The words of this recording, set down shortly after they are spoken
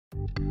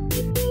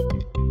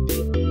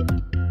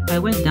I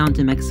went down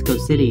to Mexico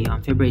City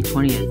on February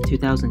 20th,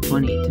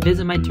 2020 to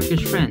visit my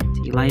Turkish friend,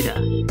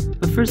 Elida.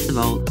 But first of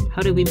all,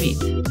 how did we meet?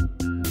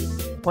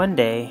 One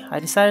day,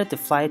 I decided to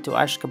fly to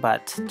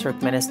Ashgabat,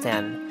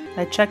 Turkmenistan.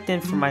 I checked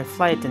in for my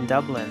flight in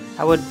Dublin.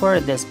 I would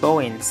board this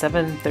Boeing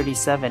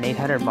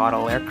 737-800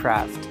 model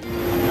aircraft.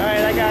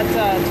 Alright, I got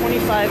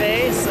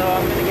 25A, so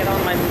I'm gonna get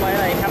on my flight.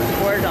 I have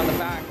to board on the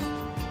back.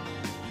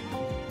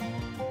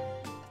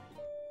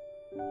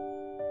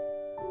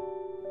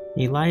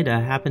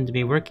 Elida happened to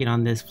be working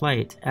on this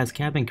flight as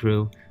cabin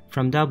crew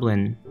from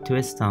Dublin to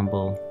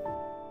Istanbul.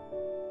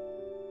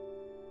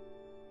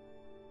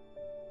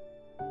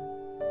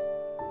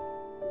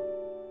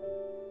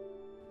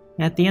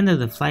 At the end of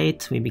the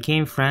flight, we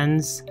became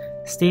friends,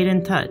 stayed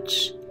in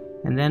touch,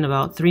 and then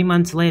about 3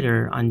 months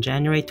later, on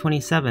January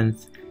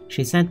 27th,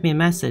 she sent me a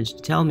message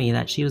to tell me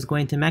that she was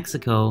going to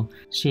Mexico.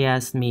 She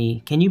asked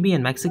me, "Can you be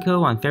in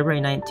Mexico on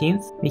February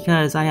 19th?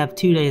 Because I have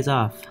 2 days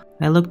off."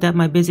 I looked at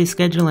my busy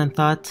schedule and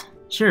thought,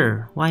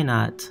 sure, why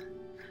not?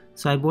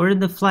 So I boarded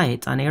the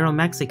flight on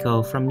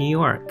Aeromexico from New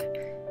York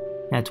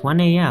at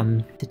 1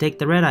 a.m. to take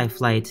the red-eye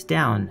flight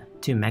down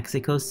to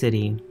Mexico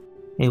City.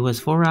 It was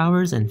 4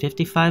 hours and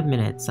 55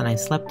 minutes and I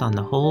slept on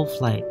the whole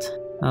flight.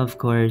 Of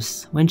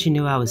course, when she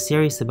knew I was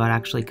serious about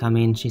actually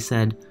coming, she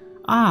said,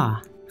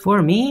 "Ah,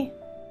 for me?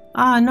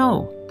 Ah,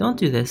 no, don't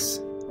do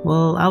this."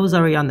 Well, I was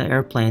already on the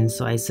airplane,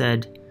 so I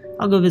said,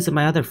 "I'll go visit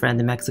my other friend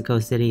in Mexico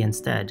City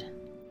instead."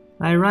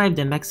 I arrived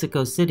in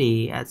Mexico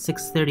City at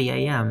 6:30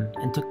 a.m.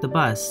 and took the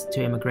bus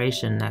to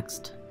immigration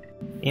next.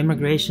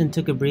 Immigration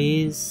took a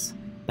breeze,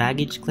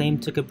 baggage claim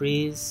took a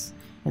breeze,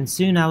 and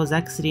soon I was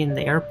exiting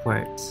the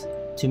airport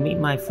to meet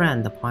my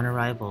friend upon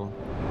arrival.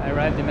 I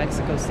arrived in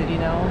Mexico City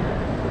now,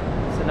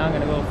 so now I'm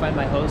gonna go find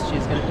my host.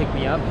 She's gonna pick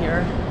me up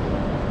here,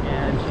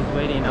 and she's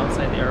waiting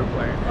outside the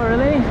airport. Oh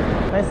really?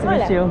 Nice to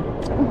meet you.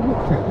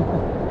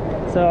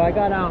 So I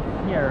got out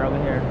here, over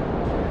here.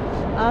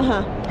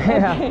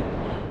 Yeah. Okay.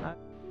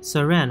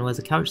 Soren was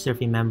a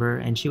Couchsurfing member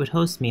and she would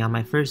host me on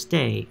my first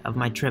day of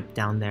my trip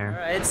down there.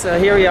 Alright, so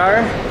here we are.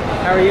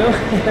 How are you?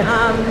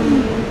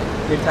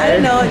 You're tired? I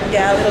don't know,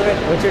 yeah, a little bit.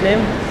 What's your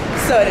name?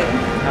 Sorry.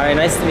 Alright,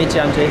 nice to meet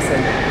you. I'm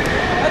Jason.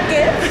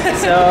 Okay.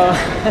 So,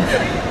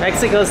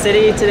 Mexico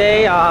City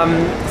today.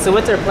 So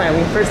what's our plan?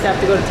 We first have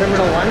to go to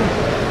Terminal 1?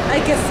 I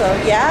guess so,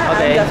 yeah.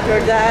 Okay. And after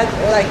that,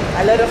 like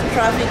a lot of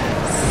traffic.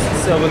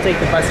 So we'll take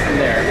the bus from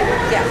there.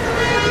 Yeah.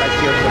 Back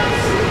to your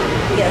place.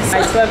 Yes.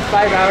 I slept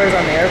 5 hours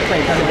on the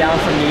airplane coming down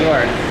from New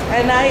York.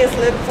 And I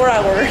slept 4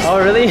 hours. Oh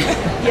really?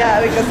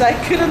 Yeah, because I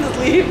couldn't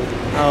sleep.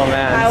 Oh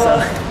man.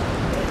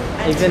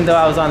 Even though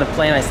I was on the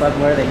plane, I slept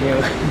more than you.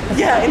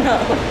 Yeah, I know.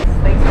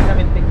 Thanks for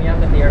coming to pick me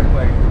up at the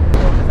airport,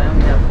 because I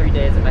only have 3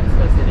 days in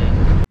Mexico City.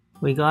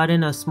 We got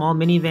in a small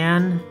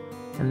minivan,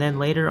 and then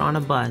later on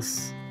a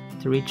bus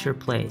to reach her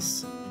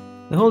place.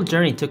 The whole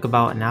journey took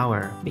about an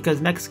hour, because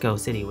Mexico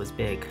City was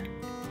big.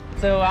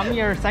 So I'm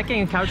your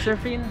second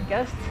Couchsurfing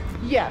guest?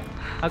 Yeah.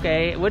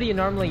 Okay, what do you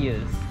normally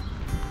use?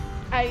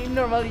 I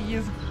normally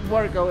use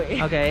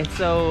Workaway. Okay,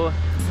 so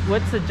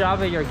what's the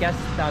job of your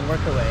guests on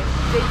Workaway?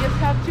 They just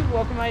have to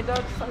walk my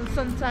dogs and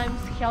sometimes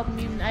help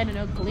me, I don't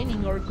know,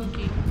 cleaning or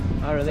cooking.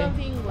 Oh really?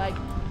 Something like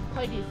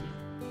quite easy.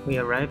 We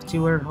arrived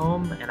to her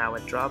home and I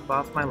would drop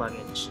off my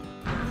luggage.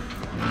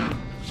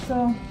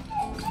 So,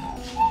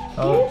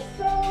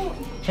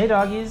 Hey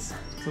doggies!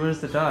 So where's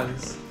the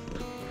dogs?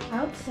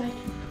 outside.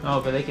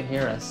 Oh, but they can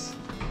hear us.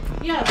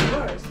 Yeah, of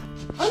course.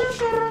 Hola,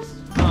 perros.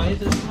 Oh,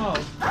 it is small.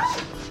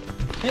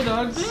 Hey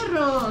dogs!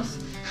 Perros.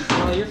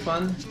 Oh, you're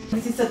fun.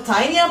 This is a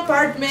tiny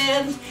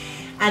apartment,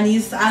 and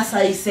it's, as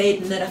I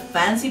said, not a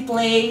fancy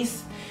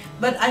place.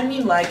 But I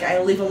mean, like,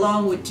 I live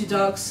alone with 2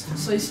 dogs,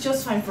 so it's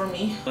just fine for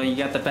me. So you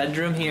got the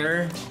bedroom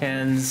here,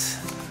 and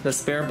the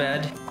spare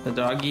bed, the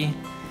doggy,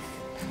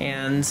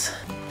 and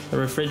the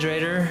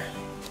refrigerator,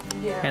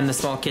 Yeah. and the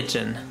small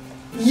kitchen.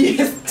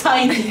 Yes,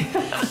 tiny,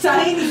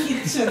 tiny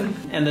kitchen.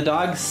 And the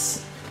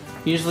dogs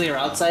usually are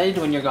outside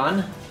when you're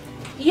gone?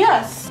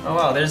 Yes. Oh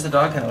wow, there's the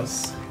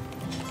doghouse.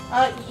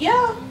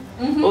 Yeah.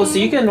 Mm-hmm. Oh, so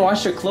you can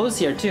wash your clothes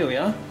here too,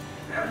 yeah?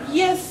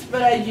 Yes,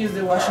 but I use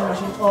the washing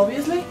machine,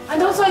 obviously.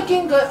 And also I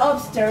can go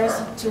upstairs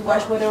to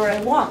wash whatever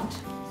I want.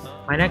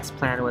 My next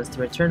plan was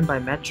to return by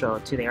metro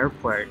to the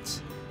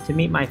airport to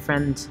meet my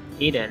friend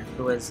Aiden,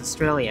 who was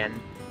Australian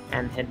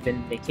and had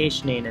been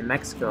vacationing in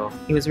Mexico.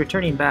 He was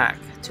returning back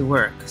to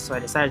work, so I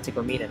decided to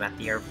go meet him at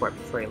the airport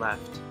before he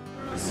left.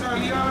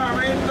 Salida a la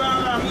venta,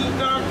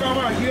 damita,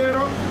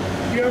 caballero,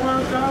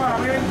 llevan a la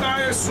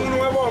venta es su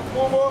nuevo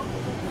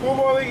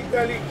cubo de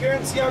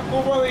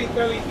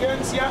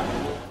inteligencia.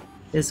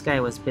 This guy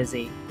was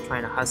busy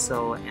trying to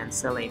hustle and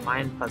sell a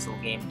mind puzzle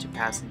game to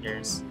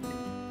passengers.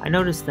 I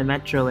noticed the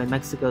metro in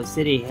Mexico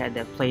City had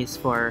a place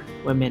for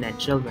women and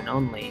children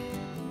only.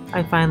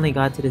 I finally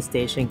got to the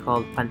station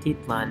called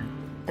Pantitlan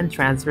and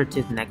transferred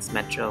to the next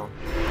metro.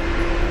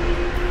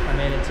 I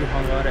made it to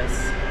Honduras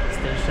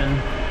station,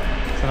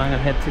 so now I'm gonna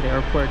head to the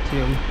airport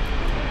to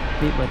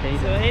meet with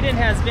Aiden. So Aiden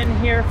has been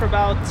here for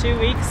about 2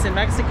 weeks in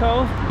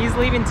Mexico. He's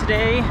leaving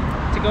today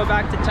to go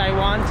back to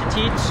Taiwan to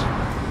teach.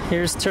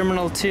 Here's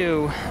Terminal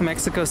 2,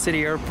 Mexico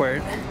City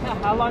Airport.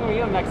 How long were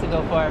you in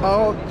Mexico for?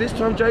 Oh, this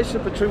time,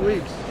 Jason, for 2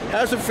 weeks.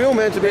 How's it feel,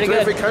 man, to be to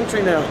every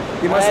country now?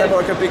 You must have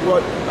like a big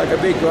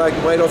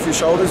weight off your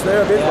shoulders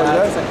there a bit.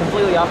 Yeah, it's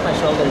completely off my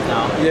shoulders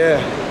now. Yeah.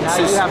 Now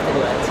you have to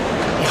do it.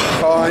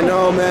 Oh, I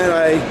know, man.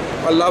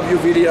 I love your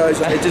videos.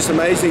 It's just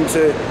amazing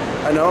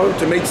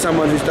to meet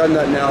someone who's done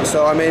that now.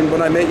 So I mean,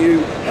 when I met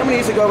you, how many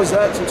years ago was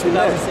that since we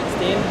met?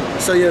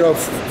 2016. So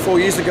 4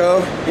 years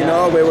ago, you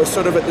know, we were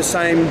sort of at the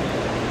same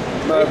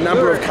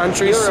number of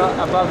countries. You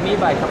were above me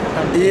by a couple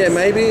countries. Yeah,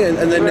 maybe, and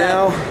then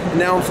now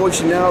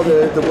unfortunately now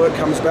the work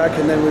comes back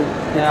and then we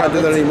can't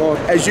do that anymore.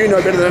 As you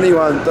know better than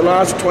anyone, the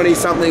last 20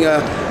 something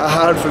are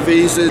hard for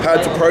visas,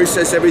 hard to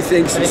process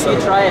everything. But if you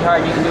try it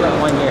hard, you can do it in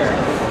 1 year.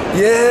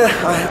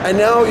 Yeah, and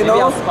now you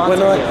know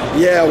when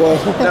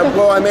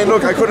I mean,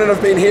 look, I couldn't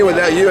have been here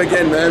without you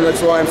again, man.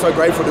 That's why I'm so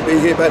grateful to be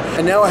here.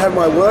 And now I have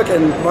my work,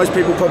 and most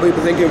people probably be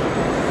thinking,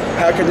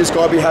 how can this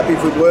guy be happy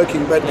with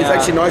working? But it's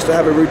actually nice to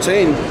have a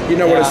routine. You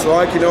know what it's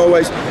like. You know,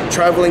 always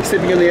traveling,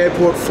 sleeping on the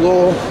airport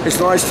floor. It's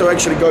nice to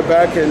actually go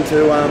back and to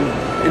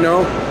you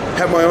know,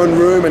 have my own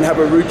room and have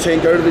a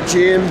routine. Go to the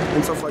gym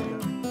and stuff like that.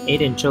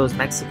 Aiden chose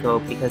Mexico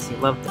because he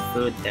loved the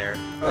food there.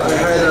 I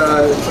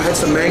had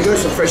some mango,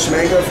 some fresh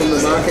mango from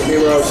the market near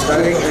where I was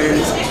staying,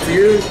 and for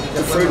you,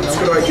 the fruit is a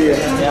good idea.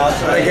 Yeah,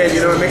 and again,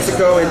 you know, in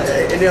Mexico and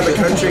any other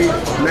country,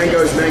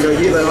 mango is mango.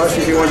 Here they ask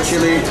you if you want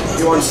chili,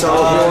 you want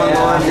salt, you want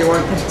lime, you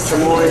want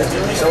chamoy.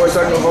 It's always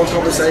like a whole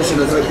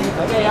conversation. It's like,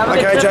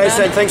 okay,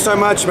 Jason, thanks so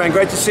much, man.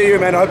 Great to see you,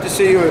 man. I hope to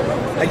see you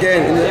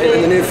again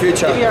in the near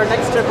future. Maybe our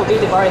next trip will be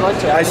to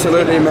Bariloche.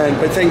 Absolutely, man.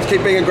 But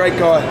keep being a great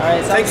guy. All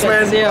right, thanks,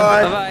 man. See you.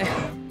 Bye. Bye-bye.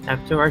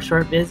 After our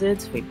short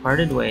visits, we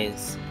parted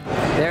ways.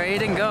 There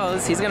Aiden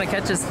goes. He's gonna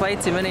catch his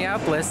flight to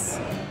Minneapolis.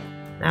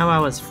 Now I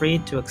was free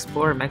to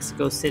explore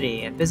Mexico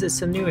City and visit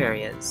some new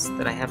areas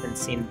that I haven't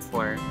seen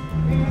before.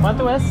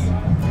 ¿Cuánto es?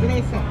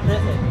 13.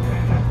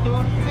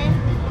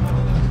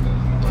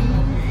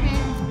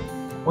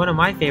 One of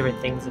my favorite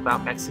things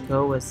about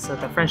Mexico was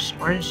the fresh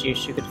orange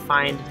juice you could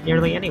find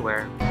nearly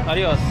anywhere.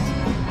 Adios.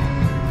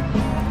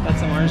 Got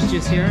some orange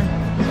juice here.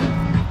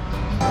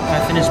 I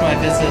finished my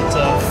visit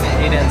of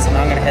Aiden, so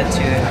now I'm gonna head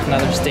to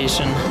another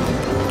station.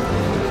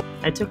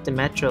 I took the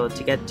metro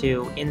to get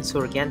to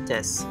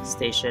Insurgentes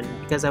station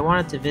because I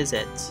wanted to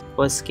visit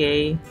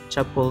Bosque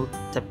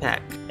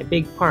Chapultepec, a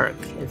big park,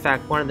 in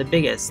fact one of the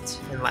biggest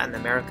in Latin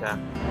America.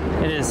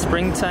 It is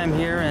springtime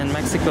here in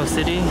Mexico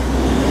City.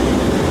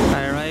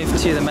 I arrived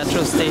to the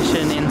metro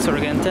station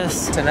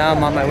Insurgentes. So now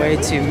I'm on my way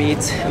to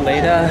meet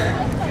Leda.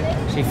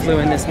 She flew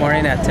in this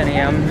morning at 10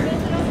 a.m.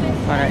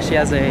 She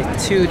has a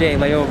 2-day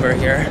layover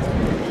here.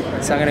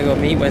 So I'm gonna go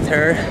meet with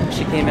her.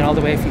 She came in all the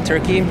way from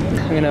Turkey.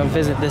 I'm gonna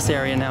visit this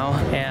area now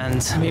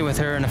and meet with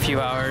her in a few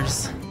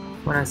hours.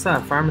 When I saw a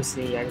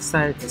pharmacy, I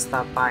decided to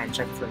stop by and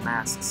check for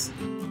masks.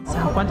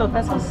 ¿Cuántos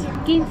pesos?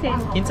 15.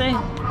 15?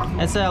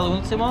 ¿Es el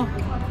último?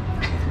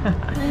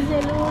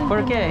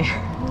 ¿Por qué?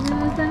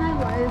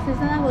 Se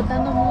están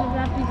agotando muy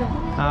rápido.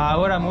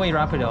 Ahora muy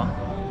rápido.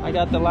 I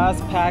got the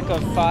last pack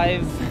of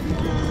 5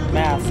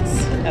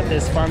 masks at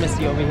this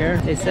pharmacy over here.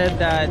 They said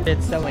that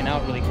it's selling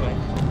out really quick.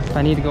 If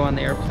I need to go on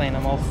the airplane,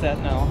 I'm all set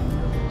now.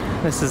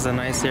 This is a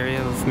nice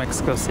area of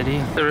Mexico City.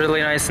 It's a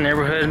really nice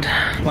neighborhood,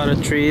 a lot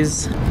of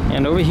trees.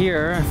 And over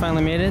here, I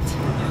finally made it.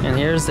 And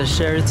here's the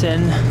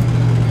Sheraton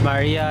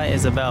Maria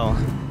Isabel.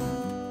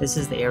 This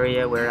is the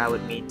area where I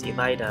would meet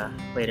Elida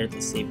later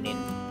this evening.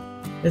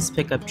 This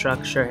pickup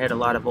truck sure had a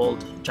lot of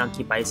old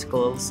junky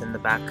bicycles in the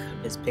back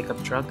of his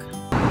pickup truck.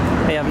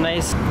 They have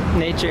nice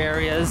nature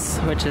areas,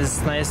 which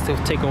is nice to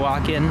take a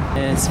walk in.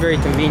 And it's very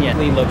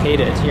conveniently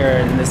located here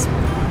in this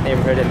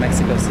neighborhood in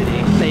Mexico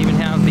City. They even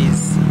have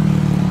these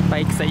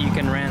bikes that you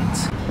can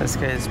rent. This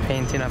guy is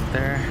painting up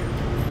there.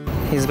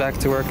 He's back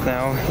to work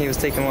now. He was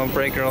taking a little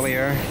break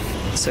earlier.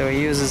 So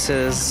he uses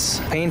his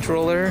paint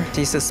roller.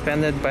 He's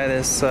suspended by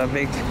this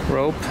big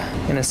rope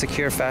in a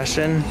secure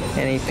fashion,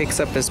 and he picks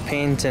up his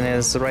paint in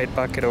his right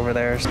bucket over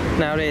there.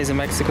 Nowadays in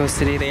Mexico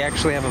City, they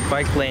actually have a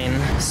bike lane,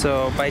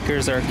 so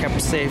bikers are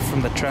kept safe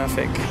from the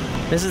traffic.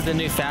 This is the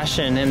new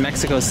fashion in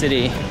Mexico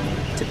City,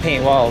 to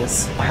paint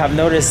walls. I have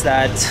noticed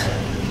that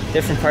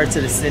different parts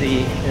of the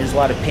city, there's a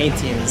lot of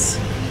paintings,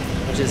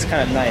 which is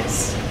kind of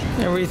nice.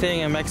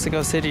 Everything in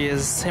Mexico City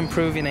is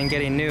improving and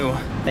getting new.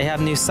 They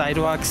have new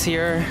sidewalks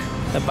here,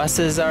 the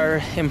buses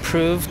are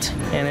improved,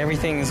 and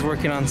everything is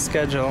working on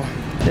schedule.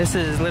 This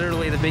is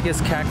literally the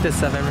biggest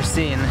cactus I've ever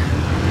seen.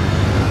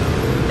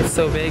 It's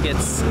so big,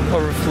 it's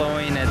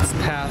overflowing its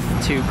path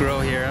to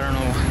grow here. I don't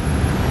know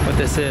what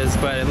this is,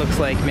 but it looks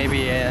like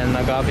maybe an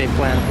agave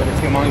plant, but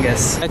it's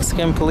humongous.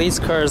 Mexican police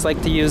cars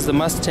like to use the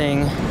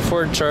Mustang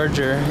Ford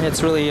Charger.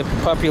 It's really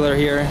popular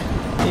here.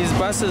 These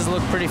buses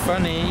look pretty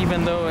funny,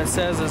 even though it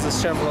says it's a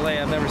Chevrolet.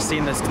 I've never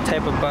seen this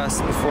type of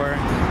bus before.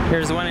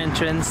 Here's one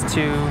entrance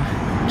to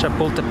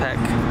Chapultepec.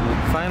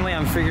 Finally,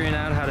 I'm figuring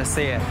out how to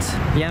say it.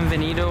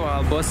 Bienvenido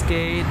al Bosque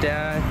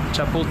de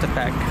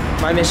Chapultepec.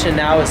 My mission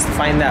now is to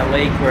find that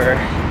lake where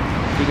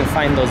you can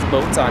find those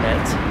boats on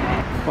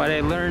it. What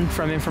I learned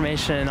from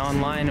information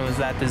online was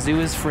that the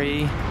zoo is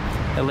free,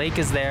 the lake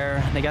is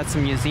there, they got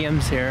some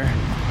museums here.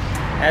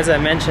 As I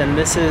mentioned,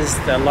 this is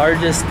the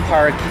largest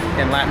park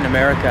in Latin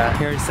America.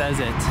 Here it says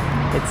it.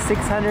 It's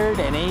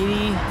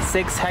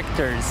 686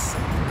 hectares.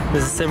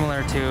 This is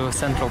similar to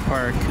Central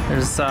Park.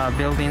 There's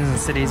buildings and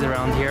cities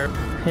around here.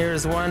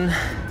 Here's one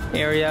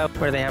area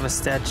where they have a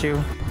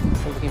statue.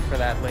 So looking for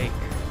that lake.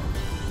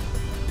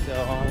 So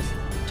I was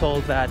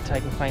told that I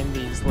can find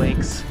these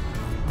lakes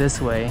this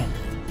way.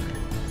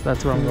 So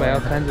that's where I'm going. Buy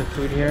all kinds of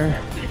food here.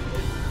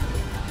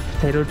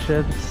 Potato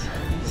chips,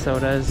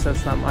 sodas,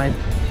 that's not my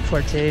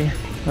forte.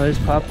 Oh, there's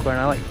popcorn.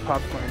 I like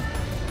popcorn.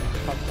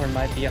 Popcorn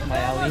might be up my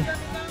alley.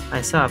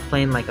 I saw a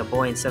plane like a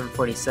Boeing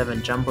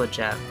 747 jumbo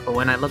jet, but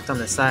when I looked on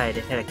the side,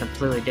 it had a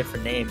completely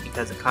different name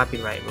because of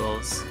copyright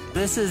rules.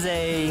 This is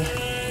a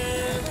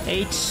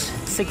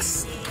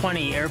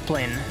H620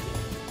 airplane.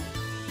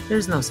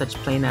 There's no such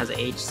plane as a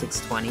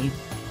H620.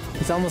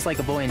 It's almost like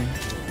a Boeing.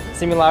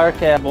 Similar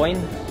que a Boeing?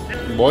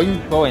 Boeing.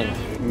 Boeing.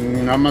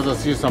 Nada más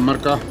así esa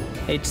marca.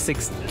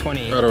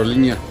 H620.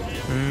 Aerolínea.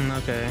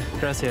 Okay,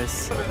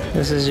 gracias.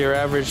 This is your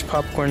average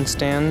popcorn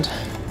stand.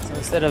 So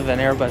instead of an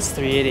Airbus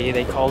 380,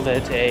 they called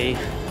it a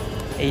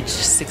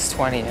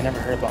H620. I never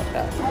heard about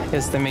that. I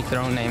guess they make their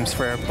own names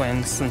for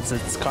airplanes since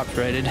it's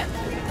copyrighted.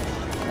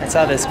 I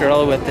saw this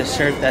girl with this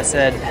shirt that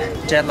said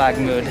jet lag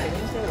mood.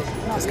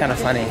 It was kind of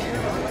funny.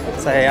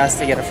 So I asked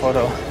to get a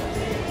photo.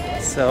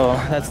 So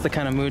that's the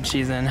kind of mood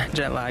she's in,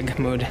 jet lag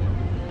mood.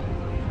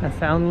 I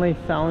finally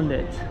found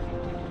it.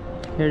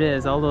 Here it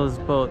is, all those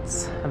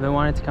boats. I've been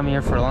wanting to come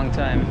here for a long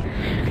time.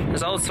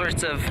 There's all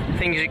sorts of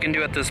things you can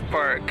do at this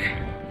park.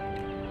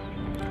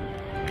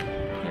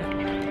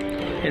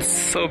 It's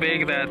so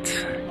big that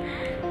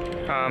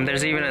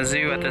there's even a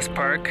zoo at this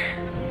park.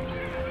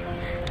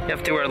 You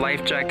have to wear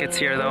life jackets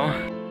here though.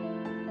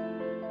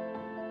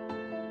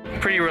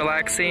 Pretty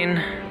relaxing.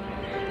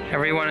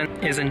 Everyone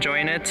is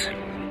enjoying it.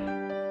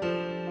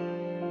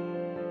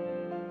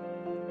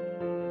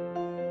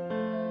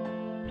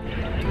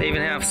 They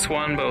even have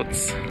swan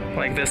boats,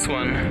 like this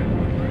one.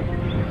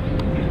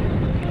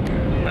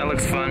 That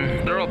looks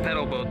fun. They're all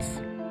pedal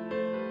boats.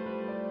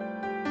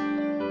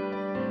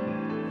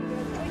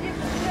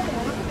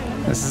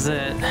 This is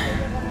it.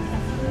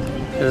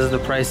 This is the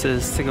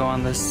prices to go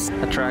on this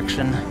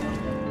attraction.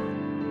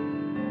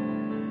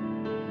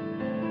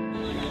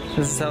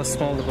 This is how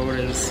small the boat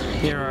is.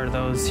 Here are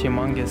those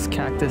humongous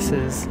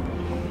cactuses.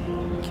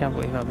 Can't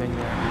believe how big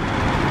they are.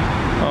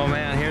 Oh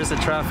man, here's the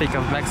traffic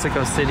of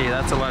Mexico City.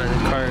 That's a lot of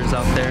cars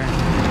out there.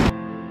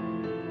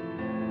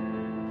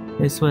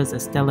 This was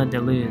Estela de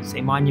Luz,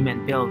 a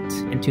monument built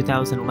in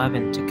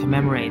 2011 to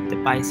commemorate the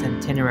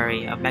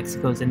bicentenary of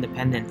Mexico's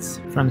independence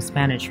from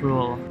Spanish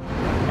rule.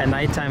 At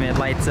nighttime it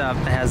lights up,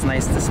 it has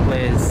nice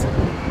displays.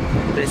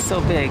 But it's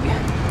so big.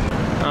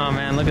 Oh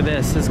man, look at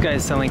this. This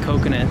guy's selling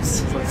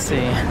coconuts. Let's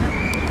see.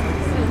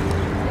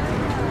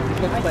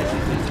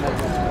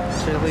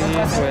 Chili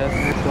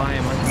with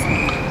lime.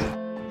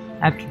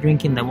 After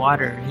drinking the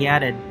water, he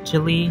added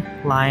chili,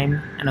 lime,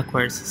 and of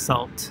course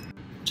salt.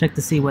 Check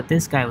to see what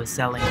this guy was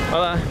selling.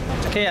 Hola,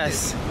 ¿qué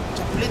es?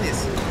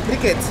 Chapulines,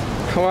 crickets.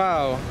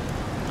 Wow.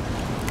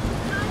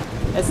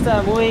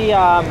 Está muy...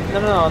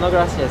 no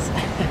gracias.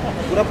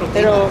 Pura proteína.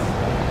 Pero,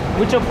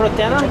 ¿mucho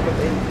proteína? Mucha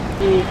proteína.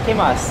 ¿Y qué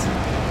más?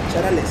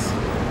 Charales.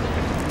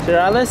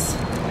 Charales?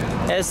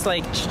 It's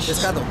like...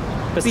 Pescado.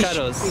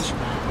 Pescados. Fish.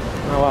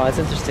 Oh wow, that's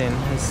interesting.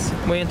 It's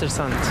muy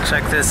interesante.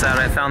 Check this out.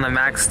 I found the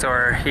Mac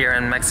store here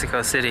in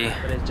Mexico City.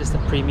 But it's just a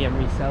premium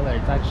reseller.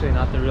 It's actually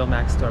not the real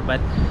Mac store.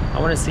 But I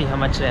want to see how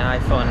much an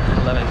iPhone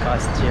 11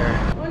 costs here.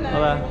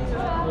 Hola.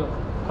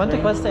 ¿Cuánto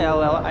cuesta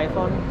el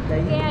iPhone?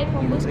 ¿Qué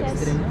iPhone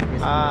buscas?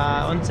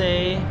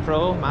 11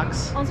 Pro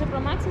Max. 11 Pro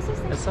Max es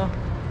este. Eso.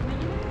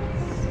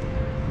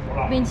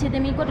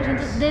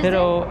 27,400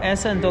 Pero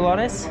 ¿es en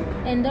dólares?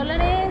 en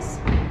dólares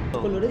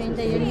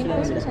 31,000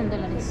 pesos en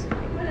dólares.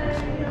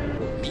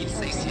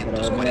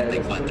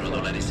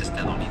 $1,644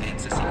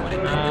 estadounidenses y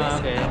 40.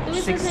 Okay. ¿Tú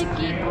estás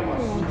aquí como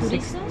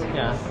turista?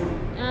 Yeah.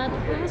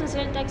 ¿Podemos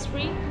hacer el tax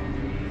free?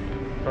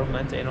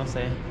 Probablemente, no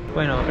sé.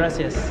 Bueno,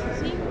 gracias.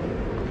 Sí.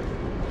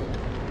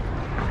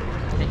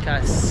 It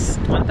costs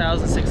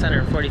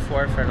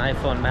 $1,644 for an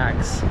iPhone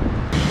Max.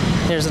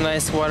 Here's a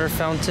nice water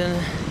fountain.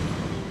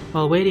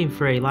 While waiting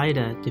for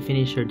Elida to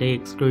finish her day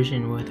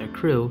excursion with her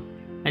crew,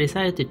 I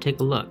decided to take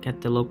a look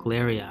at the local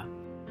area.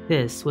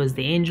 This was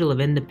the Angel of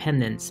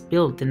Independence,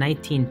 built in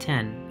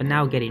 1910, but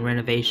now getting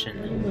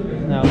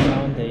renovation. Now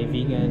found a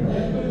vegan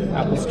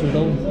apple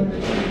strudel.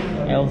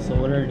 I also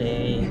ordered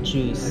a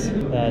juice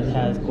that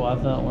has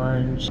guava,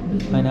 orange,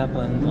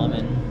 pineapple, and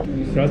lemon.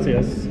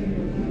 Gracias.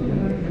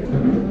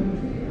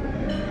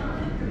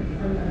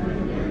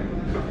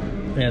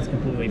 Yeah, it's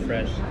completely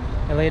fresh.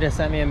 Elida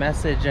sent me a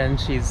message and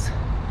she's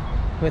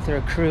with her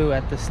crew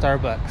at the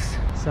Starbucks.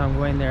 So I'm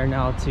going there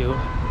now to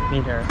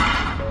meet her.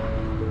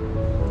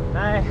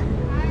 Hi.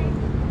 Hi.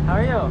 How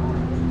are you?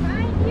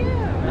 Thank you.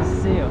 Nice to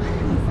see you.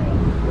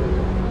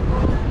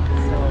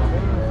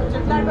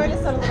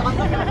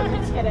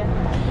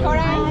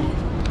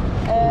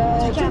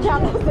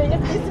 Türkan.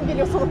 Zeynep isim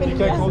geliyor sana benim You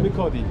ya. can call me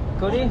Cody.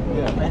 Cody? Yeah.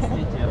 Nice to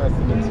meet you. Nice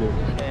to meet you.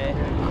 Okay.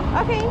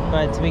 Okay.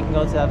 But we can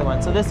go to the other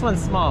one. So this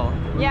one's small.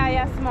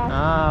 Yeah, small.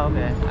 Ah,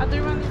 okay.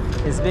 Other one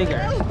is... It's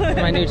bigger.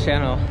 My new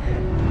channel.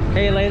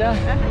 Hey, Leda.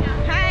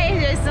 Hi,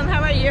 Jason.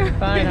 How are you?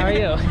 Fine, how are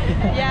you?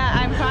 Yeah,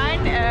 I'm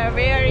fine.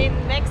 We are in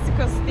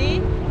Mexico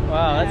City.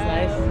 Wow, that's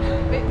nice.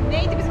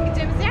 Neydi bizim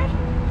gideceğimiz yer?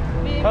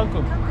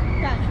 Cancun.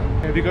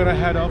 We're gonna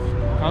head off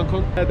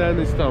Cancun and then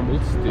Istanbul.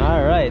 Still.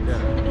 All right.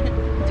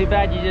 Yeah. Too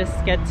bad you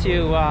just get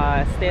to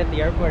stay at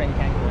the airport in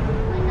Cancun.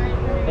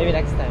 Maybe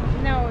next time.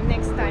 No,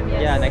 next time,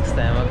 yes. Yeah, next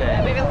time,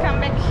 okay. We will come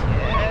back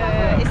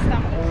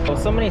Istanbul. Oh,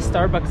 so many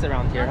Starbucks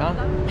around here, huh?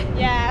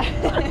 Yeah,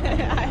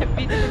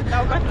 we didn't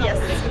know, but yes.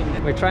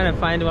 We're trying to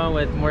find one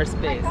with more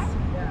space.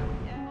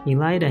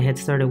 Elida had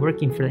started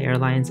working for the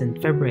airlines in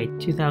February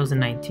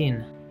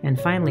 2019, and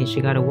finally she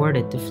got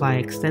awarded to fly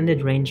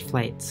extended range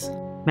flights.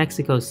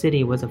 Mexico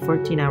City was a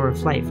 14-hour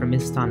flight from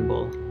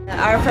Istanbul.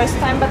 Our first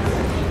time, but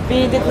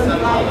we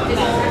didn't like this.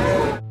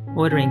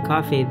 Ordering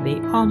coffee,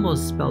 they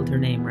almost spelled her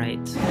name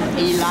right.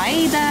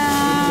 Elida!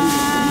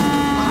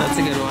 That's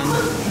a good one.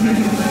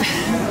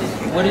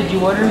 What did you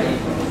order?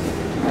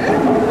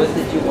 What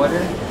did you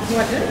order?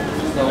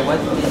 So what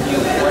did you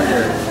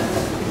order?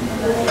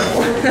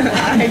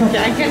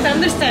 I can't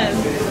understand.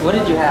 What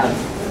did you have?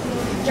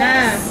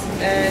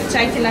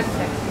 Chai tea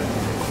latte.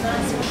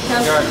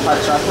 Your hot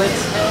chocolate?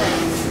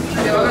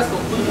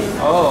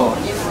 Oh.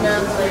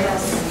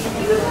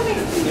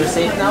 You're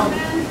safe now?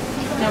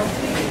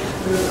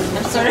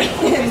 I'm sorry.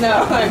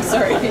 No, I'm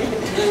sorry.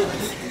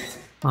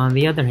 On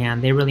the other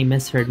hand, they really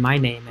misheard my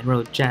name and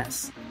wrote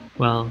Jess.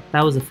 Well,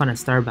 that was the fun of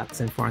Starbucks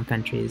in foreign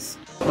countries.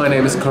 My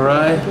name is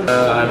Koray.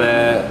 I'm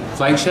a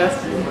flying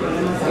chef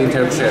in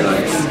Turkish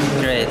Airlines.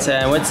 Great.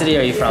 What city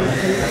are you from?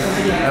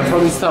 I'm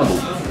from Istanbul.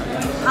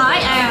 Hi,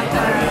 I am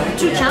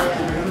Turkan.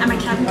 I'm a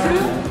cabin crew,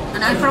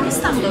 and I'm from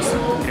Istanbul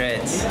also.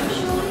 Great.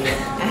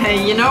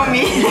 You know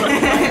me.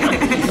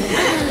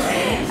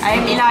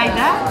 I'm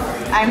Elida.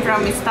 I'm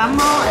from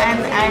Istanbul,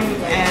 and I'm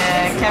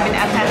a cabin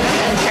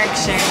attendant in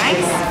Turkish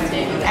Airlines.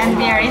 And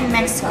we are in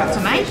Mexico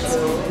tonight.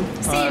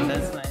 See you.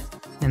 That's nice.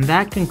 And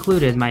that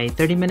concluded my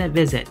 30-minute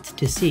visit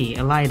to see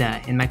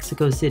Elida in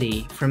Mexico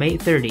City from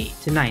 8:30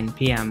 to 9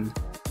 p.m.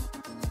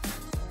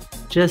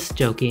 Just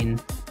joking.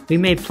 We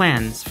made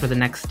plans for the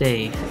next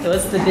day. So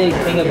what's the big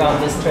thing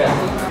about this trip?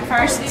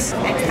 First,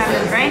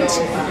 extended range.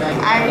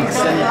 I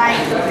don't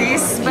like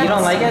this, but you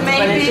don't like it?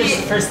 maybe, but it's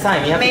just first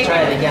time. You have to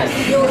try it again.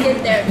 You'll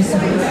get there.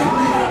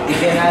 You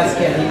can ask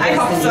him. I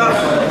hope so.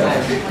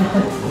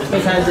 How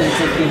many times did it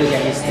take you to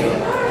get used to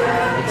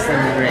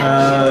extended range?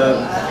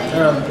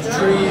 Around 3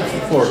 to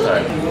 4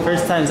 times.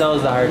 First time's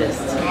always the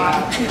hardest.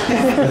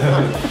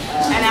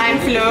 And I'm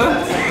flu.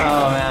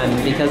 Oh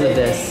man, because of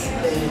this.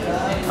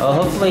 Well,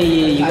 hopefully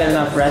you get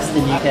enough rest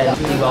and you can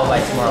do well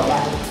by tomorrow.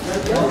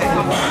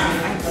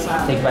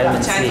 Take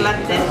vitamin C.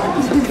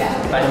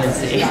 Vitamin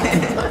C.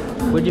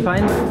 What'd you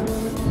find?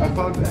 I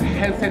found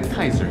hand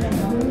sanitizer.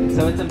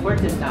 So it's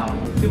important now.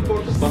 It's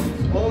important, but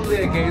only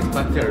against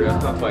bacteria,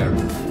 not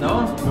virus.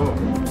 No? No.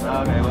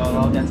 Okay, well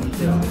I'll get some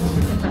too.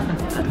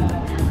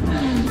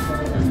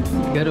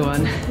 Good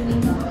one.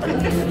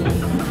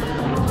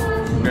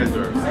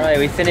 Alright,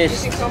 we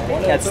finished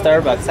at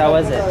Starbucks. How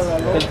was it?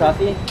 Good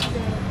coffee?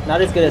 Not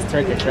as good as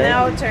Turkish, right?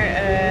 No,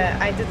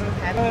 I didn't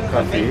have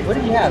Coffee. What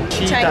did you have?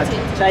 Chai tea.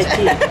 Chai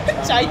tea.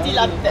 Chai tea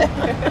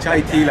latte.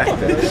 Chai tea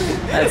latte.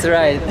 That's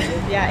right.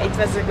 Yeah, it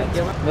was a good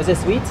deal. Was it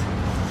sweet?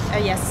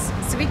 Yes,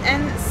 sweet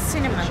and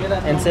cinnamon.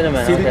 And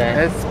cinnamon, Sweet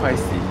okay. and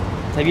spicy.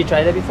 Have you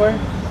tried it before?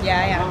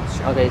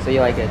 Yeah. Okay, so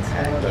you like it?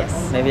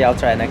 Yes. Maybe I'll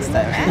try it next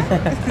time.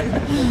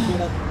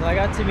 Well, I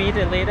got to meet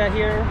Elida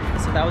here,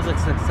 so that was a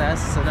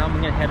success. So now I'm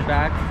gonna head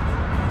back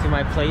to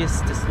my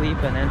place to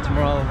sleep, and then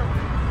tomorrow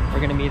we're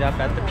gonna meet up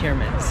at the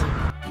pyramids.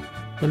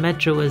 The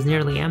metro was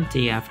nearly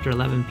empty after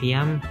 11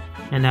 p.m.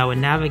 and I would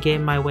navigate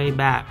my way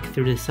back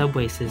through the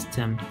subway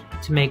system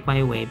to make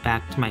my way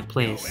back to my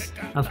place.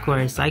 Of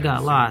course, I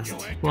got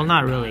lost. Well,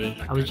 not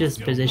really. I was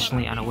just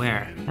positionally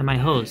unaware, and my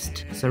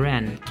host,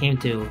 Soren, came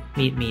to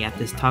meet me at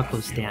this taco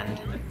stand.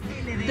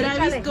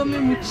 Travis come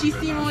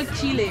muchísimo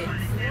chile,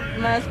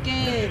 más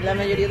que la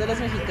mayoría de los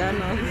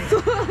mexicanos.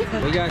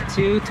 We got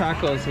 2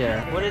 tacos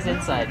here. What is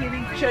inside?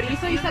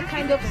 Chorizo is a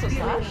kind of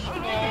sausage,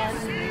 and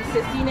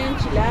cecina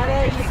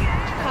enchilada is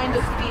kind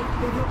of beef.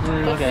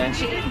 Okay.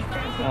 Chili.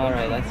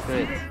 Alright, that's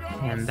great.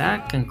 And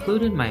that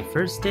concluded my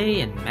first day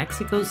in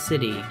Mexico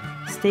City.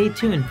 Stay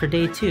tuned for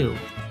day 2,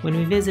 when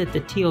we visit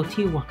the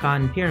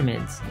Teotihuacan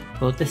pyramids,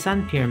 both the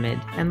Sun Pyramid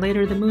and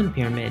later the Moon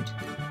Pyramid.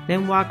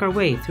 Then walk our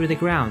way through the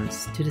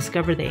grounds to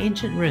discover the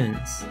ancient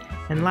ruins.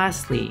 And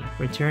lastly,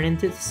 return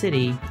into the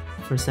city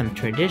for some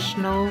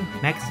traditional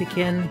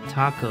Mexican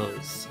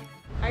tacos.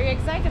 Are you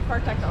excited for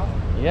taco?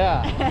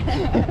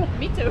 Yeah.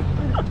 Me too.